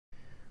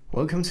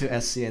Welcome to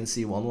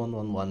SCNC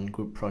 1111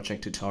 Group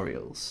Project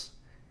Tutorials.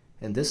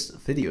 In this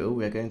video,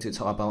 we are going to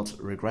talk about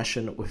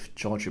regression with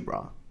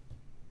Geogebra.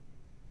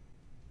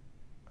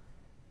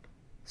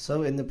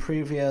 So in the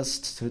previous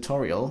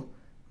tutorial,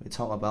 we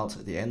talked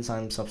about the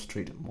enzyme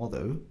substrate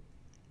model.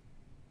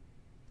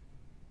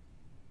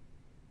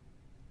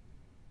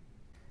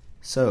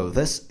 So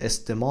this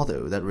is the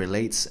model that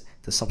relates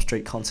the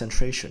substrate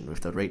concentration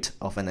with the rate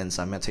of an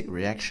enzymatic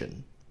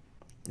reaction.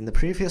 In the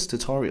previous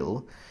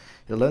tutorial,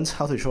 you learned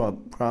how to draw a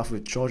graph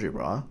with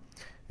Geogebra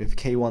with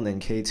K1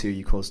 and K2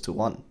 equals to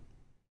 1.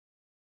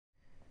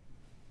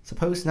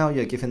 Suppose now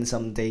you are given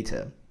some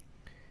data.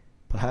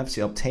 Perhaps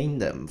you obtain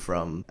them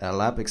from a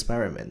lab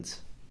experiment.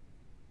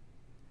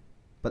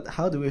 But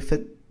how do we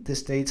fit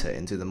this data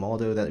into the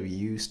model that we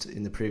used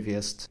in the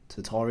previous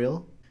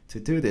tutorial? To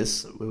do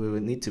this, we will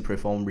need to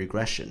perform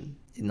regression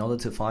in order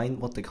to find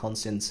what the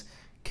constants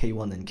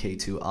K1 and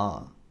K2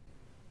 are.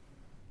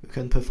 We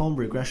can perform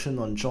regression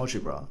on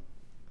Geogebra.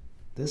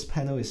 This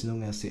panel is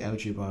known as the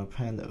algebra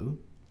panel.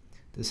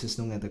 This is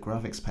known as the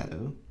graphics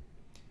panel.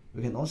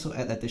 We can also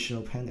add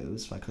additional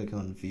panels by clicking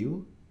on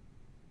View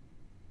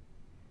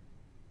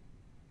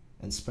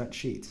and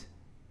Spreadsheet.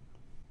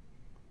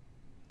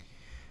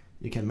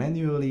 You can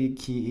manually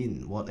key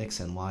in what X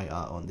and Y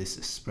are on this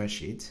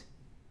spreadsheet.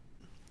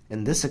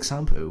 In this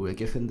example, we're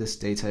given this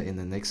data in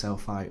an Excel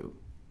file.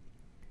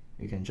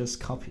 You can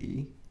just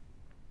copy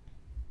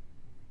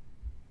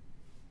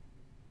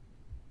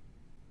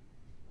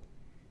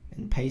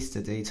and paste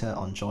the data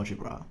on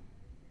Geogebra.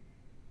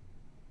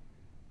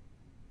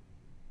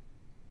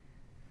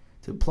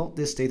 To plot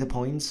these data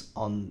points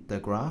on the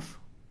graph,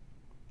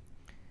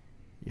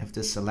 you have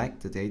to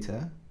select the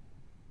data,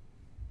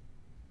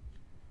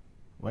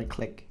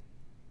 right-click,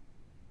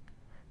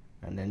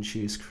 and then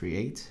choose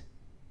Create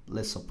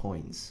List of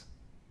Points.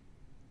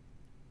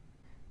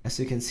 As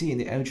you can see in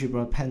the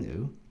algebra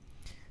panel,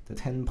 the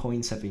 10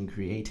 points have been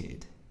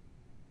created,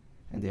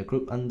 and they are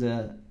grouped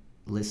under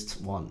List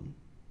 1.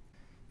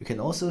 You can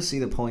also see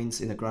the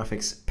points in the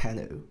graphics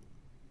panel.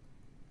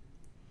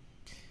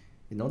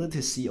 In order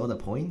to see all the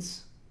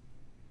points,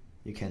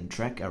 you can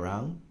drag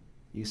around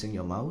using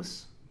your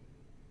mouse.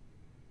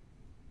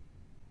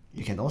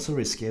 You can also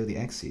rescale the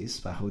axis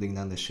by holding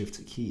down the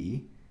Shift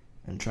key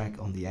and drag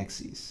on the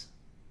axis.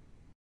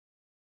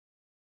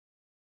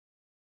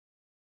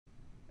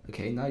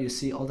 Okay, now you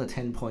see all the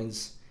 10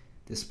 points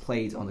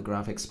displayed on the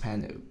graphics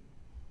panel.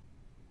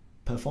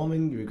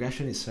 Performing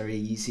regression is very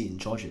easy in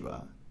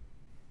Geogebra.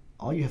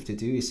 All you have to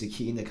do is to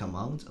key in the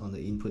command on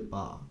the input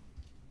bar.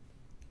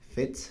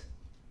 Fit.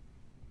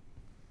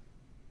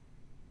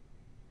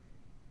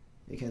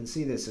 You can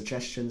see the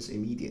suggestions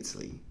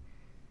immediately.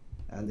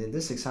 And in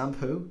this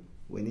example,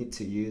 we need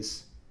to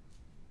use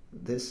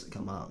this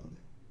command.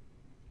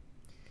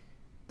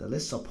 The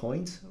list of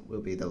points will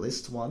be the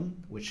list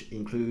 1, which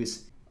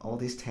includes all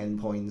these 10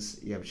 points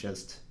you have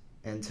just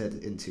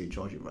entered into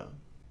Geogebra.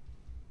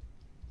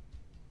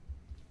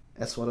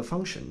 As for the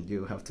function,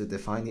 you have to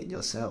define it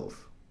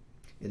yourself.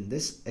 In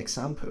this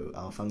example,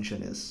 our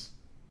function is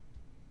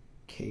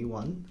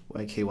K1,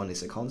 where K1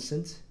 is a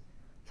constant,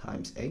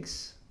 times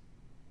X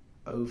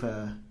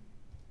over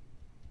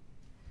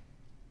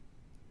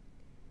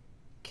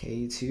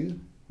K2,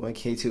 where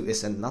K2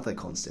 is another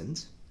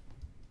constant,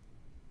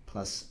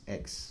 plus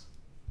X.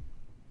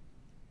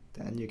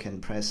 Then you can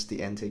press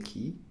the Enter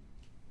key.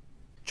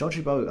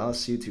 Geogebra will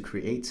ask you to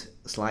create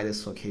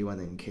sliders for K1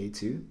 and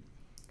K2.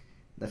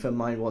 Never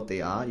mind what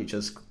they are, you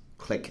just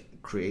click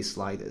Create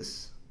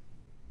Sliders.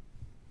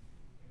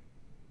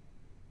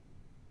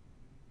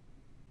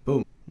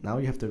 Boom! Now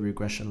you have the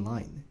regression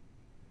line.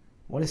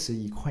 What is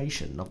the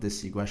equation of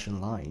this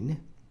regression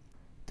line?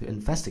 To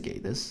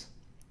investigate this,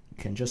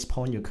 you can just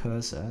point your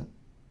cursor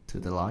to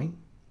the line,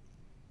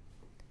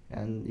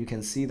 and you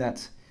can see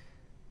that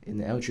in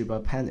the algebra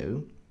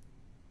panel,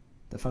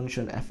 the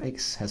function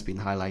fx has been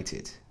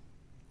highlighted.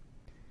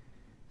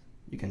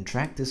 You can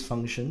drag this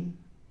function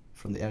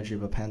from the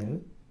algebra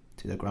panel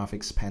to the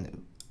graphics panel.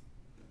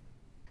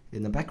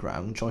 In the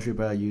background,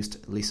 Geogebra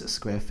used least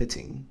square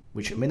fitting,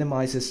 which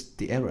minimizes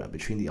the error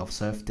between the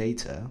observed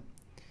data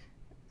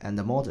and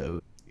the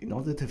model in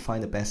order to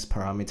find the best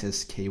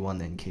parameters K1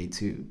 and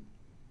K2.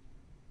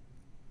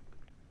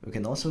 We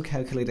can also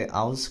calculate the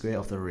R-square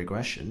of the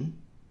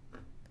regression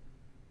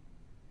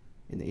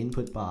in the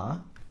input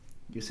bar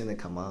using the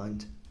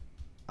command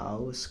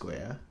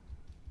R-square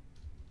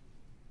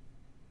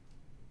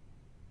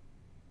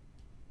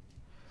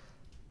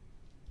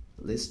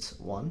list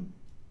 1.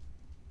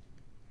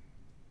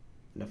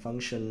 And the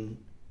function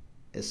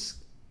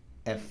is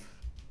f.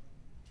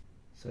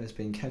 So it's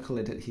been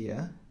calculated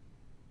here,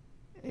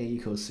 a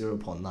equals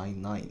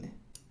 0.99.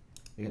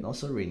 You can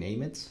also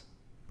rename it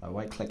by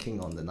right-clicking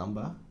on the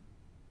number.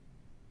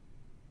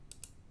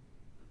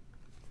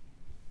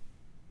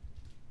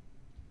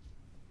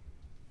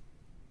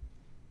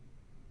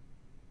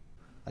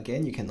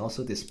 Again, you can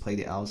also display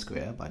the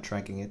R-square by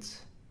dragging it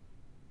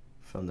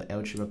from the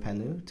algebra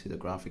panel to the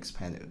graphics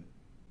panel.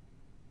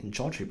 In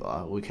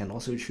Geogebra, we can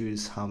also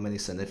choose how many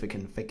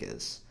significant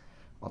figures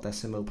or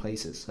decimal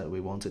places that we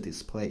want to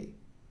display.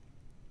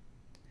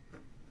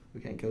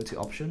 We can go to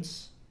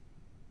Options,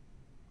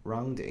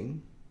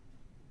 Rounding,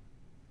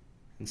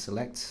 and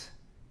select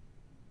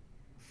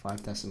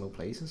 5 decimal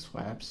places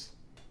perhaps.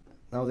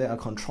 Now there are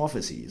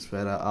controversies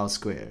whether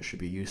R-square should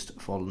be used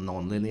for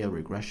nonlinear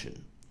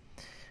regression.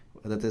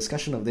 The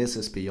discussion of this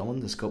is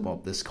beyond the scope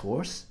of this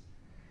course,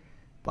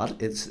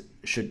 but it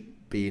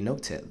should be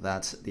noted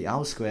that the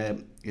R-square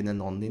in a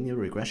nonlinear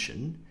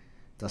regression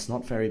does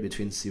not vary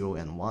between 0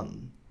 and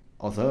 1,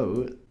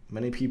 although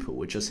many people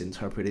would just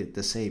interpret it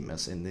the same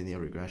as in linear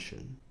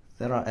regression.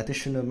 There are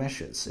additional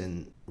measures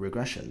in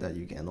regression that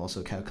you can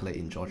also calculate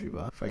in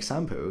Geogebra. For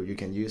example, you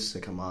can use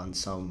the command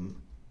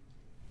sum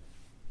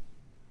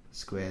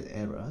squared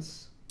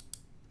errors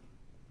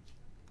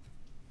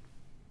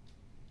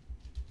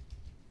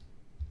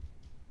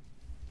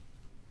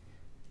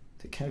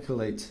to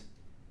calculate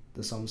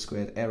the sum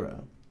squared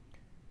error,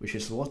 which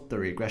is what the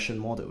regression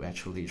model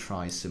actually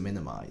tries to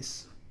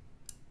minimize.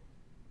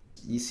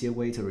 The easier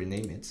way to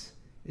rename it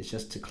is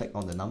just to click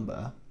on the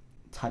number,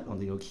 type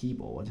on your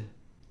keyboard,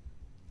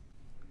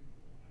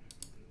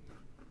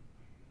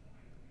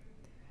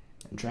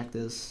 and drag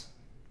this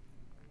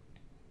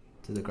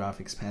to the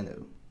graphics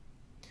panel.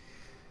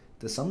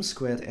 The sum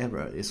squared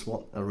error is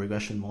what a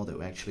regression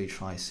model actually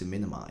tries to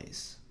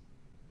minimize.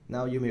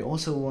 Now you may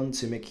also want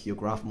to make your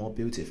graph more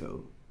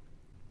beautiful.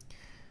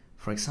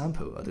 For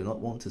example, I do not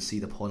want to see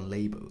the point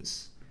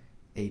labels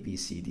A, B,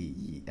 C, D,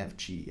 E, F,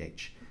 G,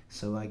 H.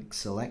 So I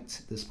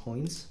select these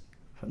points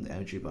from the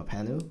algebra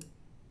panel,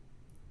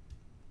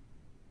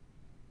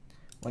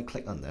 right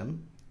click on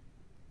them,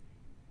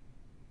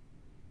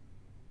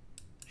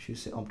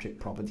 choose the object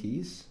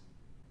properties,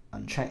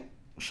 uncheck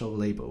show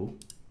label,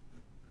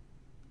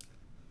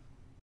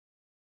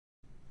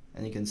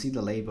 and you can see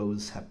the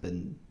labels have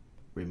been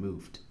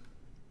removed.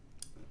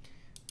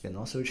 You can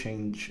also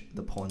change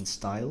the point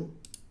style.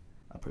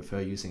 I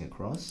prefer using a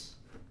cross.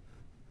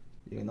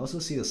 You can also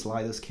see the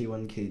sliders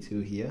K1,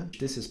 K2 here.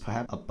 This is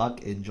perhaps a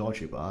bug in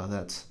Geogebra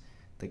that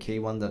the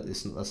K1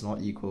 does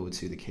not equal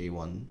to the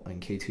K1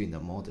 and K2 in the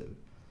model.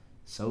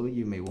 So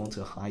you may want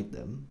to hide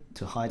them.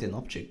 To hide an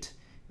object,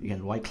 you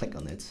can right click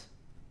on it,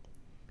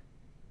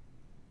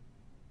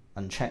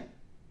 uncheck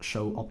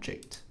show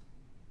object.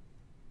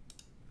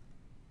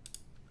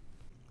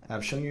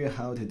 I've shown you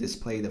how to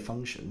display the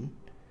function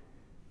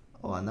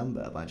or a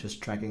number by just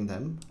dragging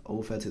them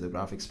over to the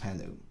graphics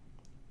panel.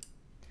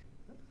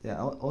 There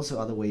are also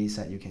other ways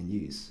that you can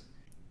use.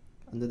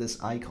 Under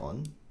this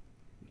icon,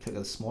 click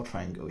a small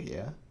triangle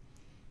here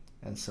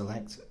and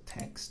select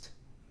text.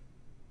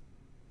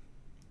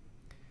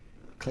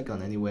 Click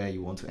on anywhere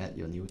you want to add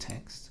your new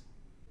text.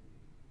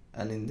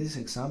 And in this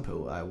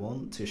example, I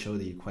want to show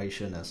the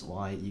equation as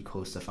y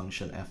equals the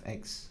function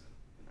fx.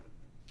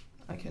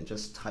 I can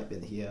just type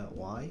in here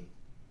y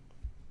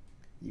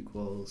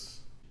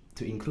equals,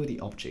 to include the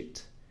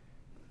object,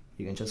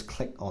 you can just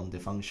click on the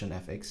function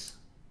fx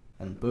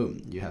and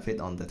boom, you have it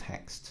on the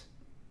text.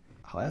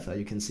 However,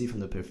 you can see from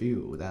the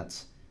preview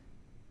that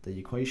the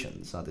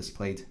equations are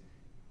displayed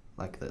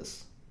like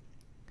this.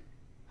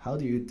 How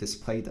do you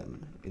display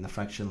them in a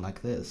fraction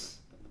like this?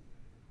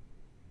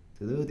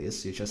 To do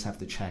this, you just have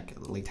to check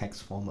the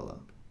LaTeX formula.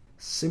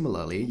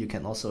 Similarly, you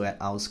can also add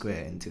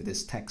R-square into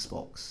this text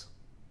box.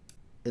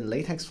 In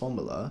LaTeX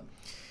formula,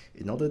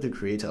 in order to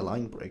create a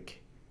line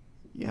break,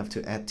 you have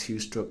to add 2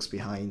 strokes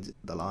behind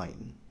the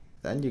line.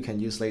 Then you can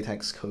use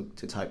LaTeX code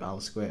to type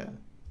R-square.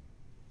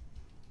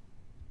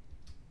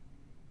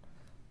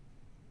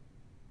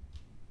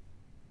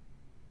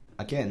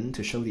 Again,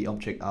 to show the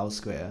object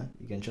R-square,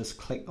 you can just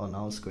click on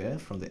R-square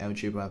from the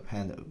algebra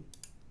panel.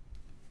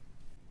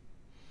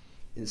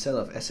 Instead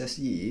of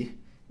SSE,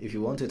 if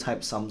you want to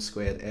type sum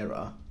squared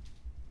error,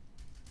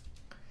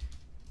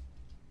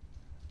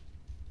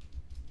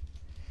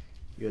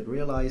 you'd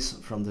realize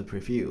from the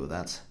preview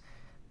that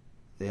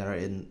they are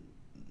in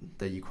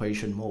the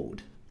equation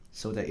mode,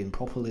 so they're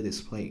improperly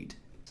displayed.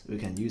 We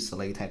can use the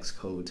LaTeX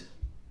code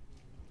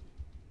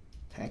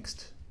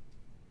text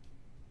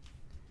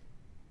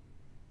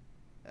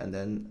and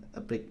then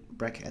a big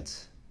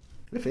bracket.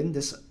 Within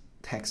this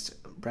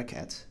text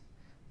bracket,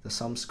 the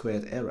sum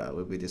squared error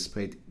will be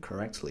displayed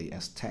correctly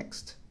as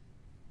text.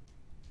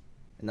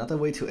 Another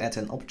way to add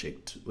an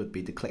object would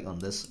be to click on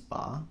this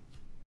bar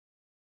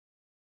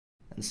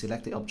and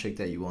select the object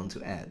that you want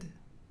to add.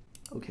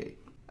 Okay,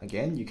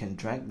 again, you can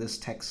drag this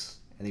text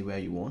anywhere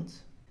you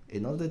want.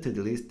 In order to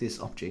delete these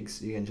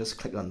objects, you can just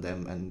click on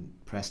them and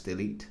press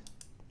delete.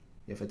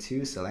 You have a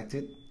 2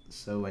 selected,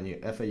 so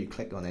whenever you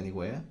click on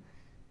anywhere,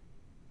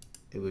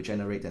 it will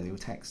generate a new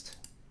text.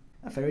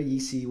 A very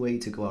easy way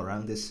to go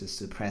around this is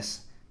to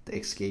press the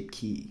escape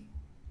key.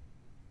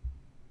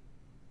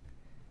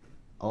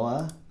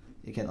 Or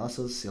you can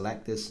also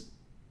select this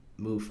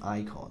move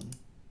icon.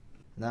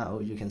 Now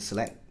you can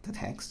select the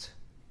text,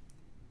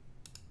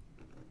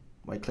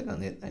 right click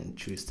on it and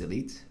choose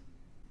delete,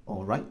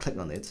 or right click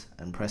on it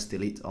and press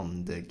delete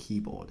on the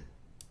keyboard.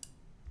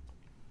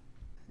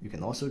 You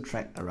can also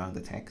drag around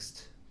the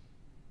text.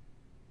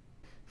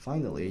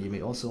 Finally, you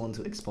may also want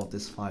to export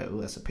this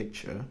file as a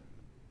picture,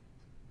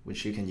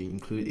 which you can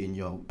include in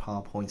your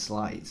PowerPoint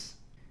slides.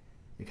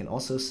 You can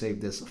also save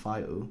this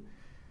file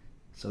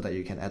so that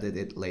you can edit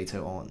it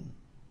later on.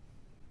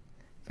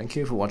 Thank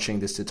you for watching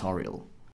this tutorial.